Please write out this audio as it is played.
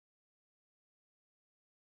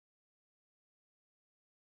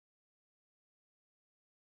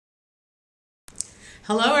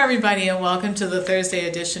Hello everybody and welcome to the Thursday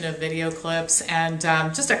edition of Video Clips, and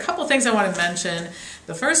just a couple things I want to mention.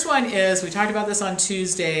 The first one is, we talked about this on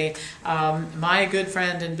Tuesday, my good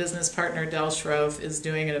friend and business partner Del Schroff is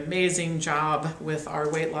doing an amazing job with our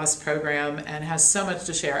weight loss program and has so much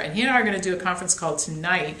to share. And he and I are going to do a conference call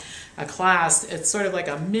tonight, a class. It's sort of like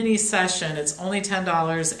a mini session. It's only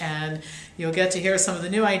 $10 and you'll get to hear some of the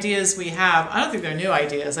new ideas we have. I don't think they're new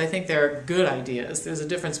ideas. I think they're good ideas. There's a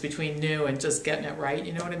difference between new and just getting it right,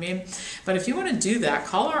 you know what I mean? But if you want to do that,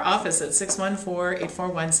 call our office at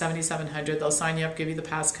 614-841-7700. They'll sign you up, give you the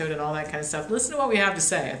passcode and all that kind of stuff. Listen to what we have to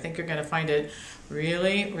say. I think you're going to find it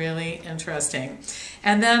really, really interesting.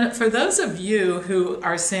 And then for those of you who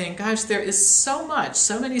are saying, gosh, there is so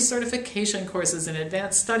many certification courses and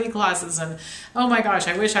advanced study classes, and oh my gosh,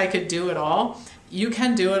 I wish I could do it all. You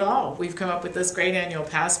can do it all. We've come up with this great annual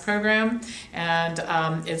pass program, and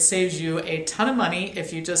it saves you a ton of money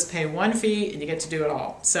if you just pay one fee and you get to do it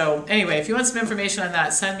all. So anyway, if you want some information on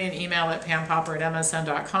that, send me an email at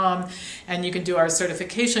pampopper@msn.com, and you can do our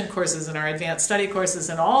certification courses and our advanced study courses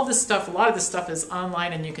and all this stuff. A lot of this stuff is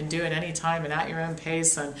online and you can do it anytime and at your own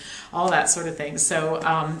pace and all that sort of thing. So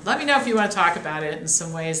let me know if you want to talk about it and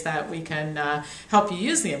some ways that we can help you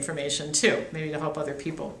use the information too, maybe to help other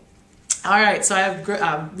people. All right, so I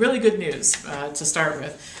have really good news to start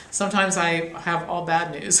with. Sometimes I have all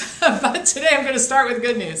bad news, but today I'm going to start with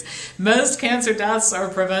good news. Most cancer deaths are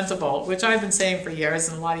preventable, which I've been saying for years,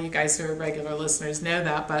 and a lot of you guys who are regular listeners know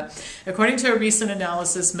that, but according to a recent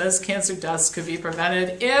analysis, most cancer deaths could be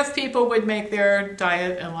prevented if people would make their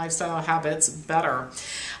diet and lifestyle habits better.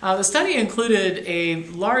 The study included a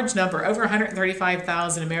large number, over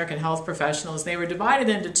 135,000 American health professionals. They were divided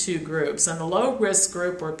into two groups, and the low-risk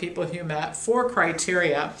group were people who met 4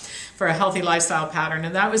 criteria for a healthy lifestyle pattern,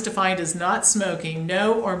 and that was defined as not smoking,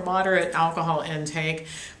 no or moderate alcohol intake,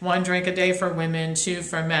 1 drink a day for women, 2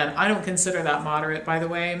 for men. I don't consider that moderate, by the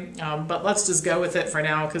way, but let's just go with it for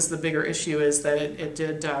now because the bigger issue is that it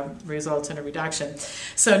did result in a reduction.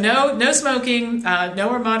 So no smoking, no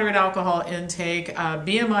or moderate alcohol intake,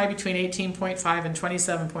 BMI between 18.5 and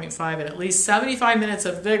 27.5, and at least 75 minutes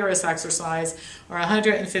of vigorous exercise or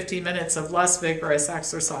 150 minutes of less vigorous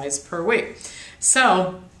exercise per week.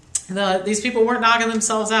 So these people weren't knocking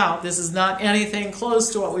themselves out. This is not anything close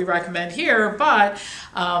to what we recommend here, but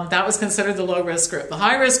that was considered the low-risk group. The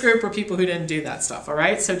high-risk group were people who didn't do that stuff, all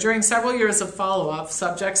right? So during several years of follow-up,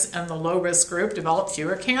 subjects in the low-risk group developed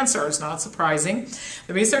fewer cancers, not surprising.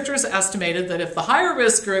 The researchers estimated that if the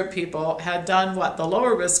higher-risk group people had done what the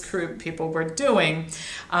lower-risk group people were doing,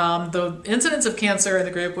 the incidence of cancer in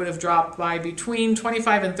the group would have dropped by between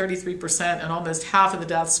 25 and 33%, and almost half of the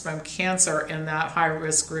deaths from cancer in that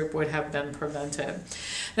high-risk group would have been prevented.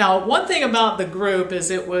 Now, one thing about the group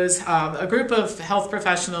is it was a group of health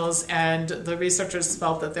professionals, and the researchers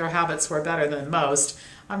felt that their habits were better than most.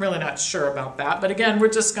 I'm really not sure about that, but again, we're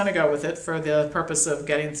just going to go with it for the purpose of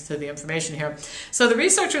getting to the information here. So the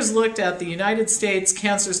researchers looked at the United States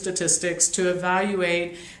cancer statistics to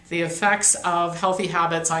evaluate the effects of healthy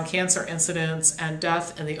habits on cancer incidence and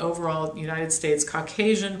death in the overall United States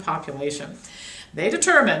Caucasian population. They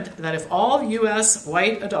determined that if all U.S.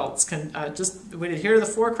 white adults would adhere to the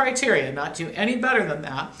 4 criteria, not do any better than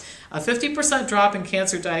that, a 50% drop in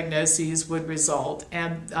cancer diagnoses would result,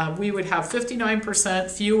 and we would have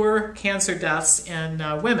 59% fewer cancer deaths in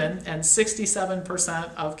women, and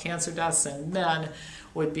 67% of cancer deaths in men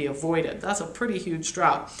would be avoided. That's a pretty huge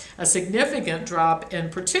drop. A significant drop in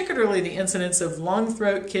particularly the incidence of lung,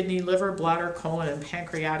 throat, kidney, liver, bladder, colon, and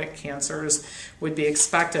pancreatic cancers would be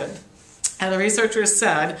expected. And the researchers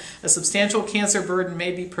said a substantial cancer burden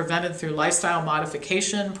may be prevented through lifestyle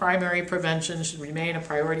modification. Primary prevention should remain a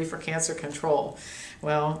priority for cancer control.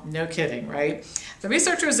 Well, no kidding, right? The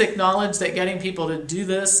researchers acknowledge that getting people to do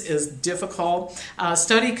this is difficult.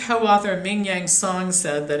 Study co-author Ming-Yang Song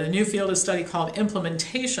said that a new field of study called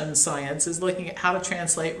implementation science is looking at how to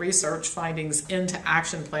translate research findings into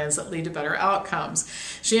action plans that lead to better outcomes.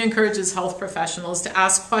 She encourages health professionals to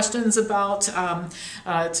ask questions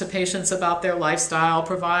to patients about their lifestyle,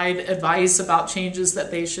 provide advice about changes that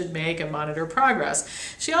they should make, and monitor progress.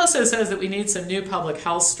 She also says that we need some new public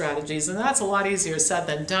health strategies, and that's a lot easier said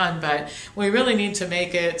than done, but we really need to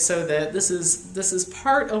make it so that this is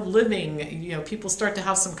part of living. You know, people start to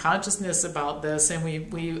have some consciousness about this, and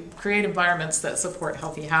we create environments that support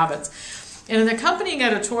healthy habits. In an accompanying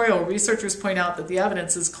editorial, researchers point out that the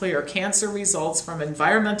evidence is clear. Cancer results from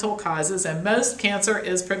environmental causes, and most cancer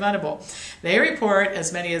is preventable. They report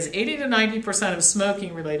as many as 80 to 90% of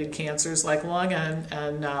smoking-related cancers like lung and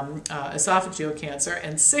esophageal cancer,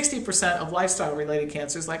 and 60% of lifestyle-related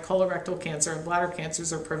cancers like colorectal cancer and bladder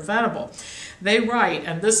cancers are preventable. They write,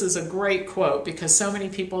 and this is a great quote because so many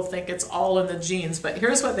people think it's all in the genes, but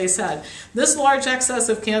here's what they said. This large excess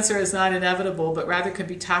of cancer is not inevitable, but rather could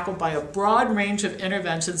be tackled by a broad range of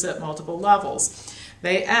interventions at multiple levels.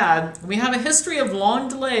 They add, we have a history of long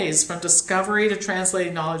delays from discovery to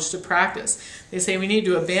translating knowledge to practice. They say we need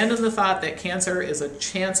to abandon the thought that cancer is a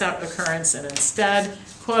chance-out occurrence and instead,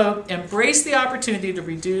 quote, embrace the opportunity to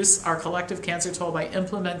reduce our collective cancer toll by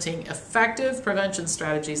implementing effective prevention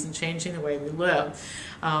strategies and changing the way we live.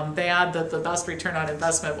 They add that the best return on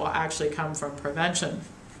investment will actually come from prevention.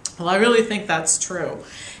 Well, I really think that's true.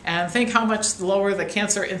 And think how much lower the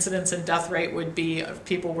cancer incidence and death rate would be if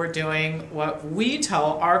people were doing what we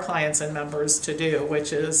tell our clients and members to do,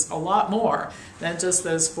 which is a lot more than just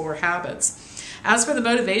those 4 habits. As for the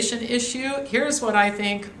motivation issue, here's what I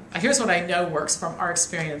know works from our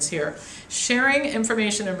experience here. Sharing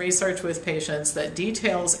information and research with patients that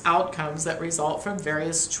details outcomes that result from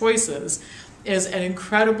various choices is an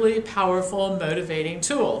incredibly powerful, motivating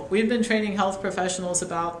tool. We've been training health professionals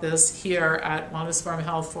about this here at Wellness Farm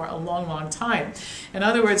Health for a long, long time. In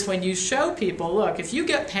other words, when you show people, look, if you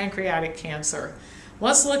get pancreatic cancer,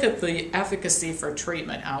 let's look at the efficacy for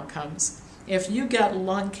treatment outcomes. If you get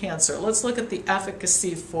lung cancer, let's look at the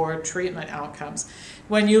efficacy for treatment outcomes.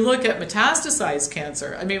 When you look at metastasized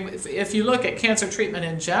cancer, I mean, if you look at cancer treatment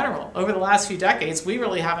in general, over the last few decades, we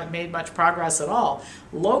really haven't made much progress at all.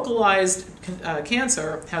 Localized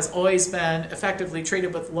cancer has always been effectively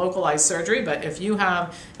treated with localized surgery, but if you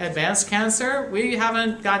have advanced cancer, we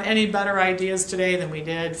haven't got any better ideas today than we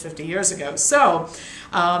did 50 years ago. So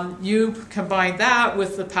you combine that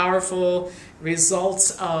with the powerful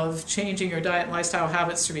results of changing your diet and lifestyle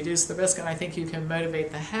habits to reduce the risk, and I think you can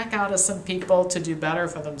motivate the heck out of some people to do better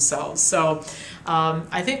for themselves. So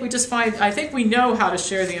I think we know how to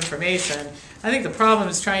share the information. I think the problem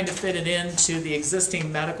is trying to fit it into the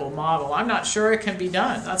existing medical model. I'm not sure it can be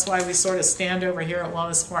done. That's why we sort of stand over here at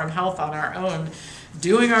Wellness Farm Health on our own,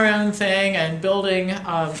 doing our own thing and building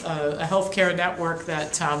a healthcare network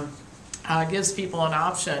that gives people an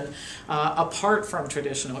option apart from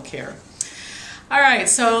traditional care. All right,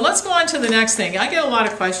 so let's go on to the next thing. I get a lot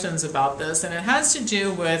of questions about this, and it has to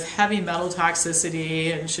do with heavy metal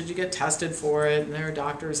toxicity and should you get tested for it, and there are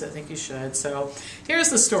doctors that think you should. So here's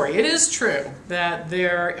the story. It is true that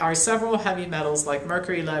there are several heavy metals like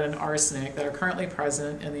mercury, lead, and arsenic that are currently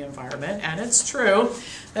present in the environment, and it's true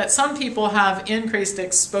that some people have increased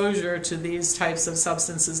exposure to these types of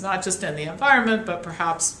substances, not just in the environment, but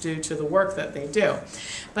perhaps due to the work that they do.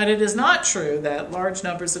 But it is not true that large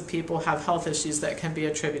numbers of people have health issues that can be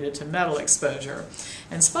attributed to metal exposure.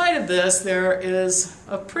 In spite of this, there is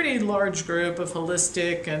a pretty large group of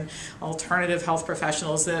holistic and alternative health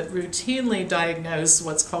professionals that routinely diagnose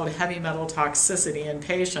what's called heavy metal toxicity in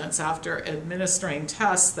patients after administering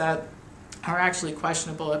tests that are actually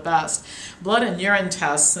questionable at best. Blood and urine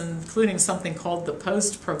tests, including something called the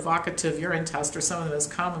post-provocative urine test, are some of the most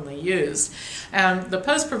commonly used. And the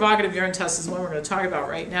post-provocative urine test is one we're going to talk about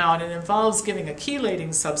right now, and it involves giving a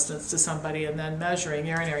chelating substance to somebody and then measuring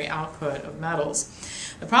urinary output of metals.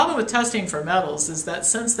 The problem with testing for metals is that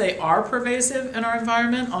since they are pervasive in our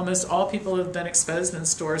environment, almost all people have been exposed and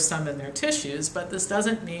store some in their tissues, but this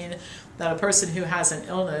doesn't mean that a person who has an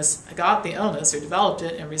illness got the illness or developed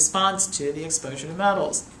it in response to the exposure to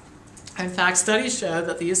metals. In fact, studies show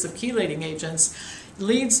that the use of chelating agents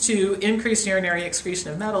leads to increased urinary excretion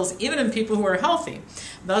of metals even in people who are healthy.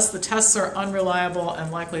 Thus, the tests are unreliable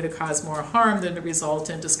and likely to cause more harm than to result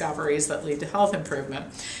in discoveries that lead to health improvement.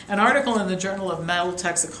 An article in the Journal of Metal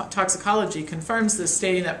Toxicology confirms this,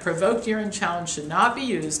 stating that provoked urine challenge should not be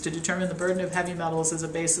used to determine the burden of heavy metals as a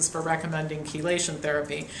basis for recommending chelation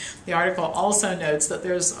therapy. The article also notes that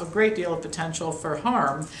there's a great deal of potential for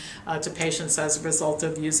harm to patients as a result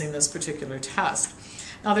of using this particular test.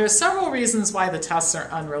 Now, there are several reasons why the tests are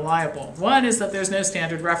unreliable. One is that there's no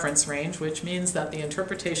standard reference range, which means that the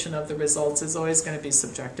interpretation of the results is always going to be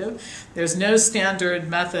subjective. There's no standard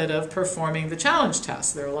method of performing the challenge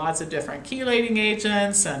test. There are lots of different chelating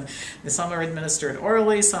agents, and some are administered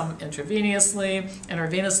orally, some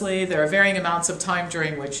intravenously. There are varying amounts of time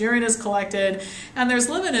during which urine is collected, and there's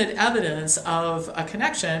limited evidence of a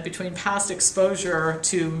connection between past exposure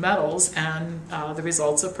to metals and the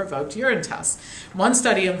results of provoked urine tests. One study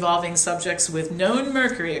study involving subjects with known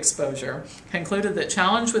mercury exposure concluded that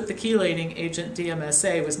challenge with the chelating agent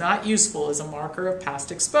DMSA was not useful as a marker of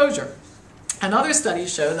past exposure. And other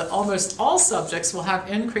studies show that almost all subjects will have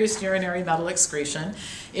increased urinary metal excretion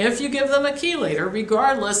if you give them a chelator,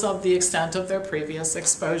 regardless of the extent of their previous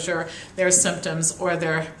exposure, their symptoms, or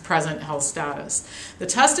their present health status. The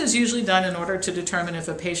test is usually done in order to determine if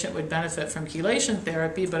a patient would benefit from chelation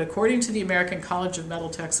therapy, but according to the American College of Metal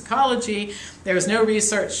Toxicology, there is no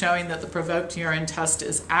research showing that the provoked urine test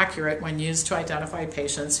is accurate when used to identify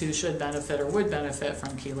patients who should benefit or would benefit from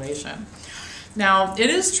chelation. Now, it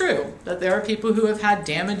is true that there are people who have had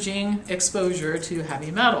damaging exposure to heavy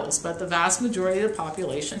metals, but the vast majority of the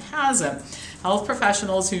population hasn't. Health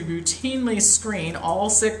professionals who routinely screen all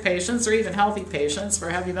sick patients or even healthy patients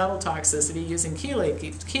for heavy metal toxicity using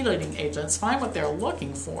chelating agents find what they're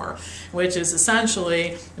looking for, which is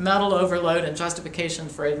essentially metal overload and justification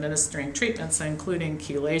for administering treatments, including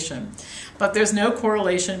chelation. But there's no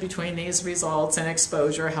correlation between these results and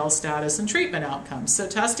exposure, health status, and treatment outcomes. So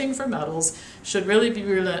testing for metals should really be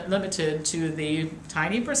limited to the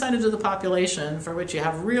tiny percentage of the population for which you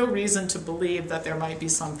have real reason to believe that there might be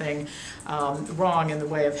something wrong in the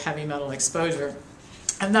way of heavy metal exposure.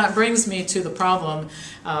 And that brings me to the problem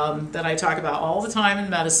that I talk about all the time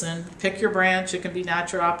in medicine. Pick your branch. It can be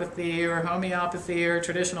naturopathy or homeopathy or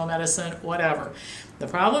traditional medicine, whatever. The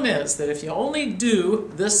problem is that if you only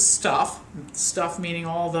do this stuff meaning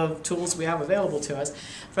all the tools we have available to us,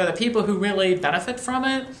 for the people who really benefit from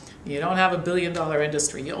it, you don't have $1 billion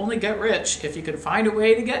industry. You only get rich if you can find a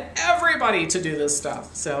way to get everybody to do this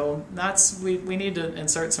stuff. So we need to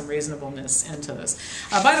insert some reasonableness into this.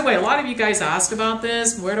 By the way, a lot of you guys asked about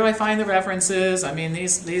this. Where do I find the references? I mean,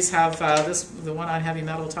 these have the one on heavy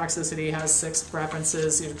metal toxicity has 6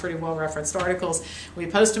 references. These are pretty well referenced articles. We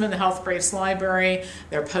post them in the Health Briefs library.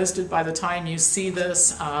 They're posted by the time you see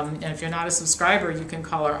this. And if you're not a subscriber, you can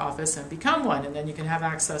call our office and become one, and then you can have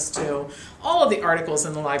access to all of the articles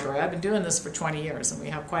in the library. I've been doing this for 20 years, and we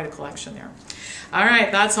have quite a collection there. All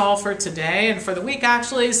right, that's all for today and for the week,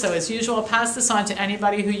 actually. So as usual, I'll pass this on to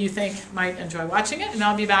anybody who you think might enjoy watching it, and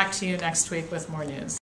I'll be back to you next week with more news.